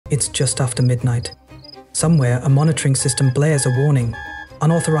It's just after midnight. Somewhere, a monitoring system blares a warning.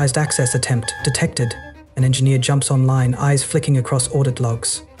 Unauthorized access attempt detected. An engineer jumps online, eyes flicking across audit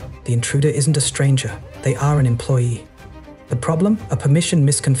logs. The intruder isn't a stranger. They are an employee. The problem? A permission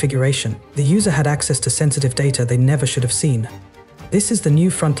misconfiguration. The user had access to sensitive data they never should have seen. This is the new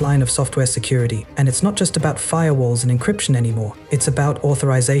front line of software security, and it's not just about firewalls and encryption anymore. It's about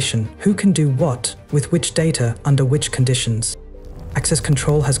authorization. Who can do what, with which data, under which conditions. Access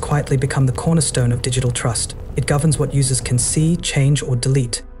control has quietly become the cornerstone of digital trust. It governs what users can see, change, or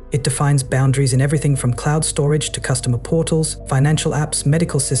delete. It defines boundaries in everything from cloud storage to customer portals, financial apps,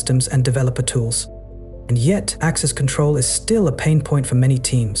 medical systems, and developer tools. And yet, access control is still a pain point for many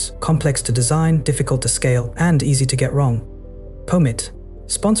teams. Complex to design, difficult to scale, and easy to get wrong. Pomit,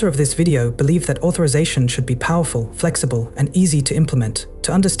 sponsor of this video, believe that authorization should be powerful, flexible, and easy to implement.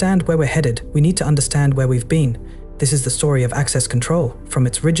 To understand where we're headed, we need to understand where we've been. This is the story of access control, from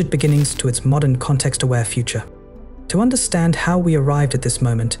its rigid beginnings to its modern context-aware future. To understand how we arrived at this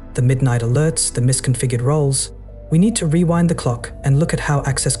moment, the midnight alerts, the misconfigured roles, we need to rewind the clock and look at how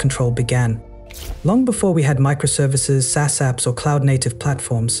access control began. Long before we had microservices, SaaS apps, or cloud-native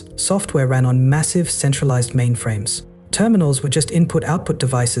platforms, software ran on massive centralized mainframes. Terminals were just input-output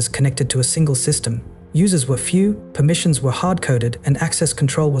devices connected to a single system. Users were few, permissions were hard-coded, and access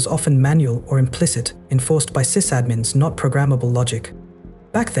control was often manual or implicit, enforced by sysadmins, not programmable logic.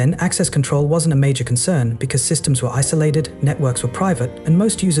 Back then, access control wasn't a major concern because systems were isolated, networks were private, and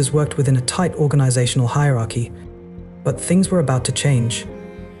most users worked within a tight organizational hierarchy. But things were about to change.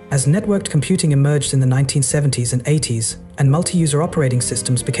 As networked computing emerged in the 1970s and 80s, and multi-user operating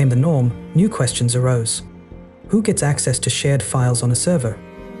systems became the norm, new questions arose. Who gets access to shared files on a server?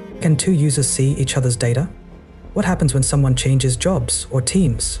 Can two users see each other's data? What happens when someone changes jobs or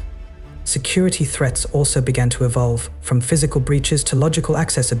teams? Security threats also began to evolve, from physical breaches to logical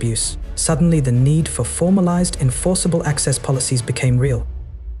access abuse. Suddenly, the need for formalized, enforceable access policies became real.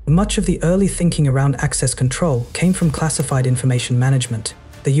 Much of the early thinking around access control came from classified information management.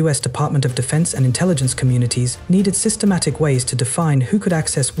 The US Department of Defense and intelligence communities needed systematic ways to define who could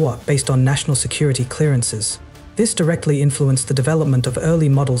access what based on national security clearances. This directly influenced the development of early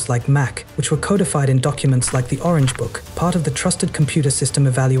models like MAC, which were codified in documents like the Orange Book, part of the Trusted Computer System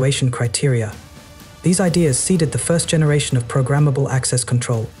Evaluation criteria. These ideas seeded the first generation of programmable access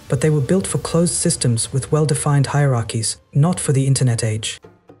control, but they were built for closed systems with well-defined hierarchies, not for the internet age.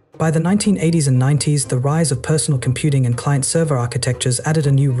 By the 1980s and 90s, the rise of personal computing and client-server architectures added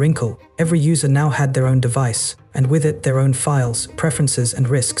a new wrinkle. Every user now had their own device, and with it their own files, preferences, and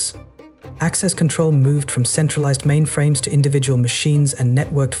risks. Access control moved from centralized mainframes to individual machines and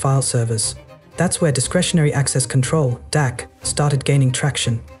networked file servers. That's where discretionary access control, DAC, started gaining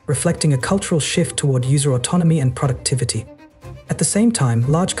traction, reflecting a cultural shift toward user autonomy and productivity. At the same time,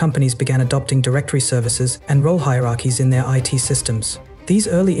 large companies began adopting directory services and role hierarchies in their IT systems. These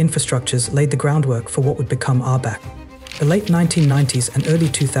early infrastructures laid the groundwork for what would become RBAC. The late 1990s and early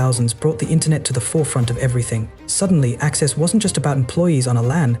 2000s brought the internet to the forefront of everything. Suddenly, access wasn't just about employees on a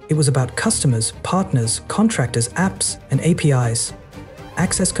LAN, it was about customers, partners, contractors, apps, and APIs.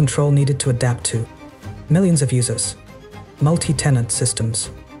 Access control needed to adapt to millions of users, multi-tenant systems,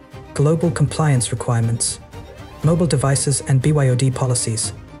 global compliance requirements, mobile devices and BYOD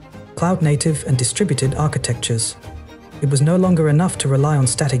policies, cloud-native and distributed architectures. It was no longer enough to rely on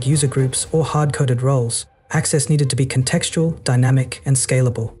static user groups or hard-coded roles. Access needed to be contextual, dynamic, and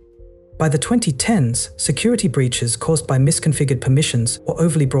scalable. By the 2010s, security breaches caused by misconfigured permissions or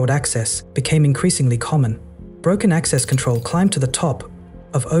overly broad access became increasingly common. Broken access control climbed to the top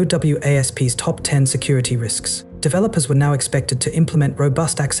of OWASP's top 10 security risks. Developers were now expected to implement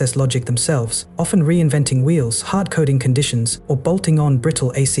robust access logic themselves, often reinventing wheels, hard-coding conditions, or bolting on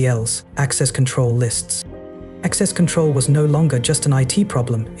brittle ACLs, access control lists. Access control was no longer just an IT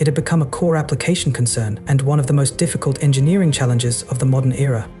problem, it had become a core application concern and one of the most difficult engineering challenges of the modern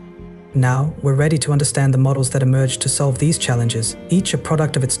era. Now, we're ready to understand the models that emerged to solve these challenges, each a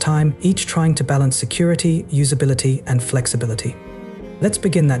product of its time, each trying to balance security, usability, and flexibility. Let's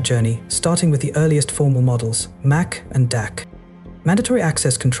begin that journey, starting with the earliest formal models, MAC and DAC. Mandatory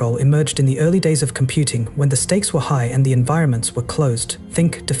access control emerged in the early days of computing when the stakes were high and the environments were closed.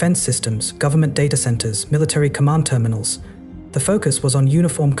 Think defense systems, government data centers, military command terminals. The focus was on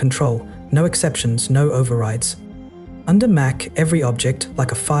uniform control, no exceptions, no overrides. Under MAC, every object,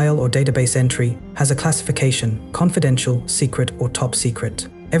 like a file or database entry, has a classification, confidential, secret, or top secret.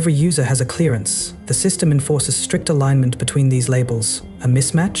 Every user has a clearance. The system enforces strict alignment between these labels. A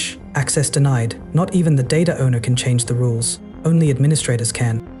mismatch? Access denied. Not even the data owner can change the rules. Only administrators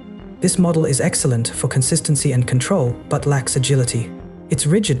can. This model is excellent for consistency and control, but lacks agility. It's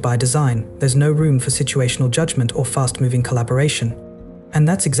rigid by design. There's no room for situational judgment or fast-moving collaboration. And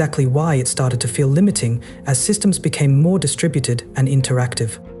that's exactly why it started to feel limiting as systems became more distributed and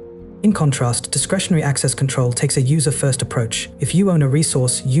interactive. In contrast, discretionary access control takes a user-first approach. If you own a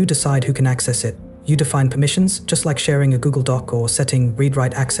resource, you decide who can access it. You define permissions, just like sharing a Google Doc or setting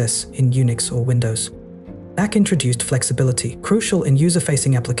read-write access in Unix or Windows. DAC introduced flexibility, crucial in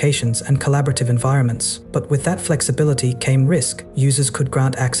user-facing applications and collaborative environments. But with that flexibility came risk. Users could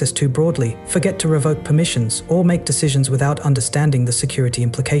grant access too broadly, forget to revoke permissions, or make decisions without understanding the security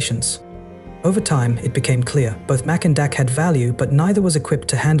implications. Over time, it became clear, both MAC and DAC had value, but neither was equipped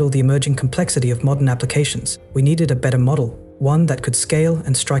to handle the emerging complexity of modern applications. We needed a better model, one that could scale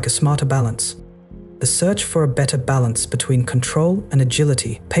and strike a smarter balance. The search for a better balance between control and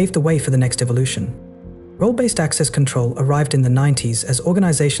agility paved the way for the next evolution. Role-based access control arrived in the 90s as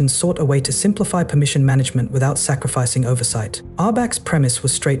organizations sought a way to simplify permission management without sacrificing oversight. RBAC's premise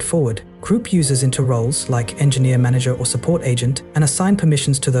was straightforward: group users into roles like engineer, manager, or support agent, and assign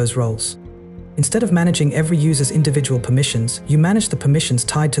permissions to those roles. Instead of managing every user's individual permissions, you manage the permissions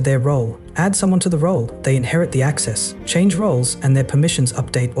tied to their role. Add someone to the role, they inherit the access. Change roles, and their permissions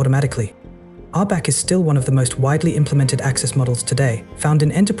update automatically. RBAC is still one of the most widely implemented access models today, found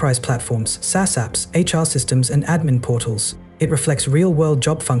in enterprise platforms, SaaS apps, HR systems, and admin portals. It reflects real-world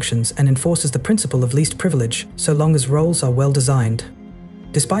job functions and enforces the principle of least privilege, so long as roles are well designed.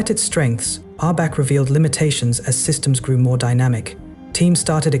 Despite its strengths, RBAC revealed limitations as systems grew more dynamic. Teams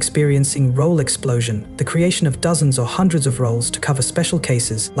started experiencing role explosion, the creation of dozens or hundreds of roles to cover special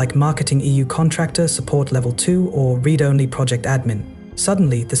cases like marketing EU contractor, support level 2, or read-only project admin.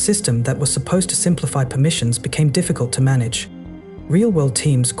 Suddenly, the system that was supposed to simplify permissions became difficult to manage. Real-world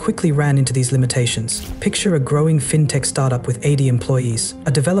teams quickly ran into these limitations. Picture a growing fintech startup with 80 employees.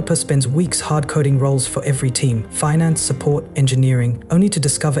 A developer spends weeks hard-coding roles for every team: finance, support, engineering, only to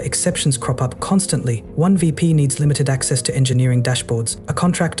discover exceptions crop up constantly. One VP needs limited access to engineering dashboards, a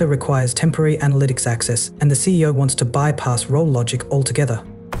contractor requires temporary analytics access, and the CEO wants to bypass role logic altogether.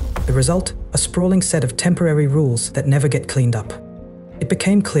 The result? A sprawling set of temporary rules that never get cleaned up. It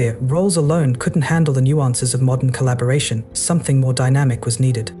became clear roles alone couldn't handle the nuances of modern collaboration. Something more dynamic was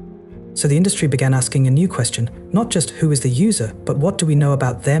needed. So the industry began asking a new question: not just who is the user, but what do we know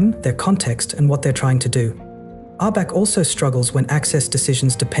about them, their context, and what they're trying to do? RBAC also struggles when access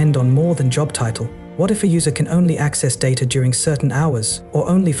decisions depend on more than job title. What if a user can only access data during certain hours, or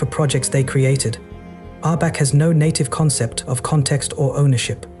only for projects they created? RBAC has no native concept of context or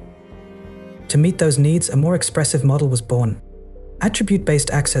ownership. To meet those needs, a more expressive model was born.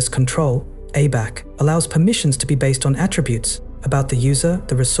 Attribute-based access control, ABAC, allows permissions to be based on attributes about the user,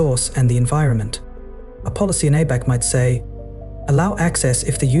 the resource, and the environment. A policy in ABAC might say, allow access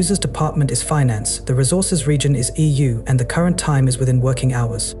if the user's department is finance, the resources region is EU, and the current time is within working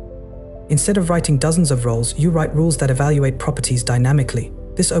hours. Instead of writing dozens of roles, you write rules that evaluate properties dynamically.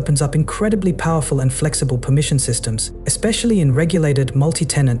 This opens up incredibly powerful and flexible permission systems, especially in regulated,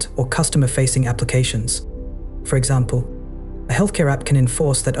 multi-tenant, or customer-facing applications. For example, a healthcare app can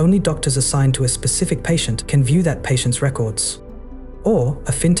enforce that only doctors assigned to a specific patient can view that patient's records. Or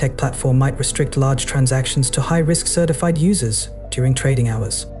a fintech platform might restrict large transactions to high-risk certified users during trading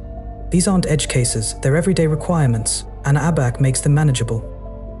hours. These aren't edge cases, they're everyday requirements, and ABAC makes them manageable.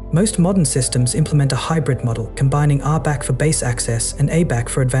 Most modern systems implement a hybrid model, combining RBAC for base access and ABAC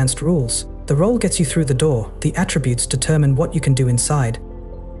for advanced rules. The role gets you through the door, the attributes determine what you can do inside.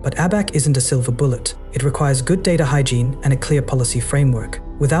 But ABAC isn't a silver bullet. It requires good data hygiene and a clear policy framework.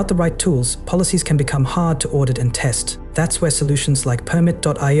 Without the right tools, policies can become hard to audit and test. That's where solutions like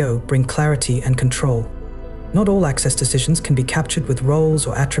Permit.io bring clarity and control. Not all access decisions can be captured with roles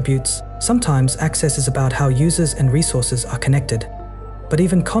or attributes. Sometimes access is about how users and resources are connected. But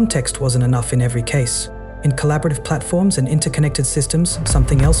even context wasn't enough in every case. In collaborative platforms and interconnected systems,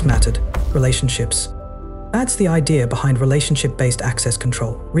 something else mattered: relationships. That's the idea behind relationship-based access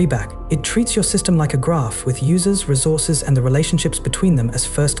control, ReBAC. It treats your system like a graph with users, resources, and the relationships between them as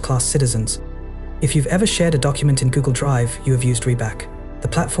first-class citizens. If you've ever shared a document in Google Drive, you have used ReBAC. The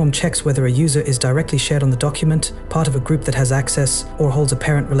platform checks whether a user is directly shared on the document, part of a group that has access, or holds a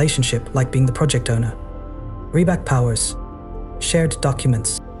parent relationship, like being the project owner. ReBAC powers shared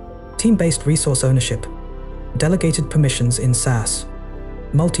documents, team-based resource ownership, delegated permissions in SaaS,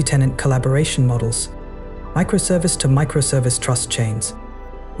 multi-tenant collaboration models, microservice to microservice trust chains.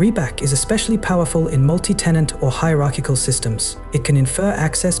 ReBAC is especially powerful in multi-tenant or hierarchical systems. It can infer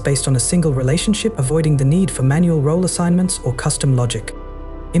access based on a single relationship, avoiding the need for manual role assignments or custom logic.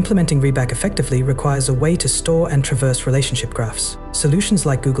 Implementing ReBAC effectively requires a way to store and traverse relationship graphs. Solutions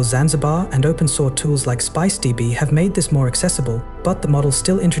like Google Zanzibar and open-source tools like SpiceDB have made this more accessible, but the model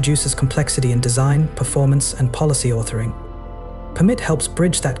still introduces complexity in design, performance, and policy authoring. Permit helps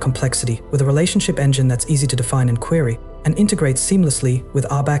bridge that complexity with a relationship engine that's easy to define and query, and integrates seamlessly with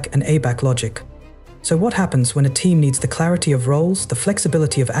RBAC and ABAC logic. So what happens when a team needs the clarity of roles, the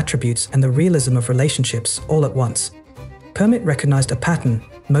flexibility of attributes, and the realism of relationships all at once? Permit recognized a pattern.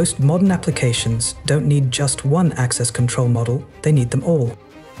 Most modern applications don't need just one access control model, they need them all.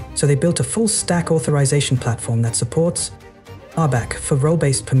 So they built a full-stack authorization platform that supports RBAC for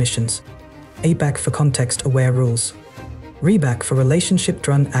role-based permissions, ABAC for context-aware rules, ReBAC for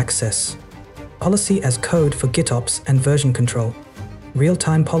relationship-driven access, policy as code for GitOps and version control,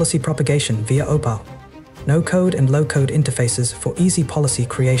 real-time policy propagation via OPA, no-code and low-code interfaces for easy policy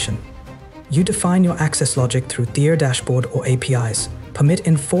creation. You define your access logic through their dashboard or APIs. Permit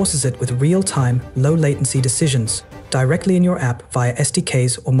enforces it with real-time, low-latency decisions directly in your app via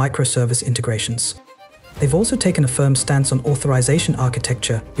SDKs or microservice integrations. They've also taken a firm stance on authorization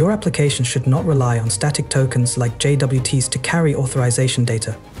architecture. Your application should not rely on static tokens like JWTs to carry authorization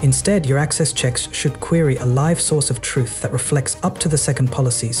data. Instead, your access checks should query a live source of truth that reflects up-to-the-second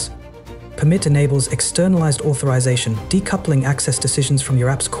policies. Permit enables externalized authorization, decoupling access decisions from your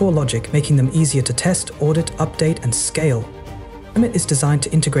app's core logic, making them easier to test, audit, update, and scale. Permit is designed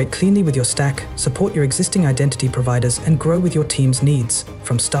to integrate cleanly with your stack, support your existing identity providers, and grow with your team's needs,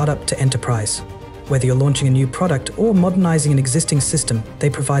 from startup to enterprise. Whether you're launching a new product or modernizing an existing system, they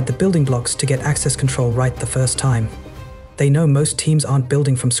provide the building blocks to get access control right the first time. They know most teams aren't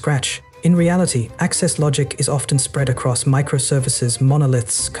building from scratch. In reality, access logic is often spread across microservices,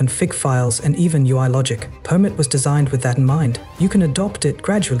 monoliths, config files, and even UI logic. Permit was designed with that in mind. You can adopt it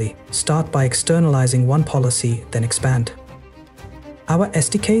gradually. Start by externalizing one policy, then expand. Our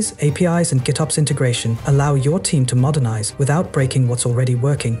SDKs, APIs, and GitOps integration allow your team to modernize without breaking what's already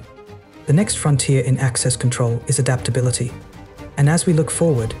working. The next frontier in access control is adaptability. And as we look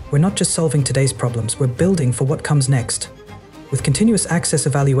forward, we're not just solving today's problems, we're building for what comes next. With continuous access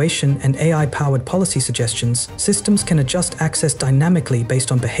evaluation and AI-powered policy suggestions, systems can adjust access dynamically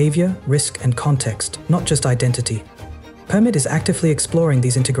based on behavior, risk, and context, not just identity. Permit is actively exploring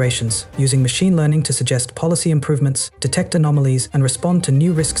these integrations, using machine learning to suggest policy improvements, detect anomalies, and respond to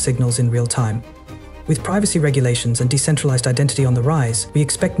new risk signals in real time. With privacy regulations and decentralized identity on the rise, we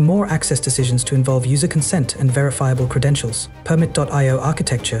expect more access decisions to involve user consent and verifiable credentials. Permit.io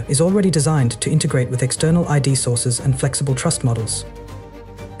architecture is already designed to integrate with external ID sources and flexible trust models.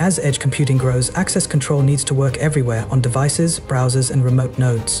 As edge computing grows, access control needs to work everywhere on devices, browsers, and remote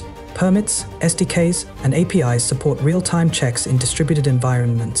nodes. Permits, SDKs, and APIs support real-time checks in distributed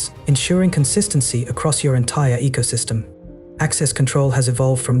environments, ensuring consistency across your entire ecosystem. Access control has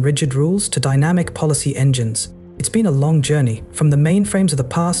evolved from rigid rules to dynamic policy engines. It's been a long journey, from the mainframes of the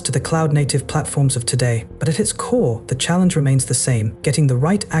past to the cloud-native platforms of today. But at its core, the challenge remains the same: getting the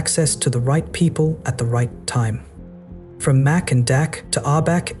right access to the right people at the right time. From MAC and DAC to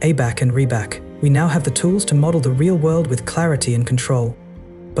RBAC, ABAC, and ReBAC, we now have the tools to model the real world with clarity and control.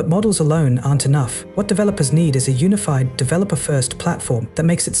 But models alone aren't enough. What developers need is a unified, developer-first platform that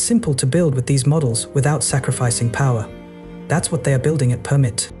makes it simple to build with these models without sacrificing power. That's what they are building at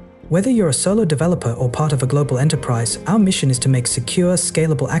Permit. Whether you're a solo developer or part of a global enterprise, our mission is to make secure,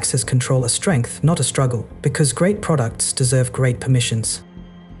 scalable access control a strength, not a struggle, because great products deserve great permissions.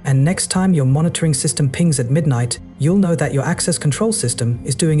 And next time your monitoring system pings at midnight, you'll know that your access control system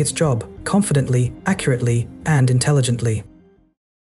is doing its job confidently, accurately, and intelligently.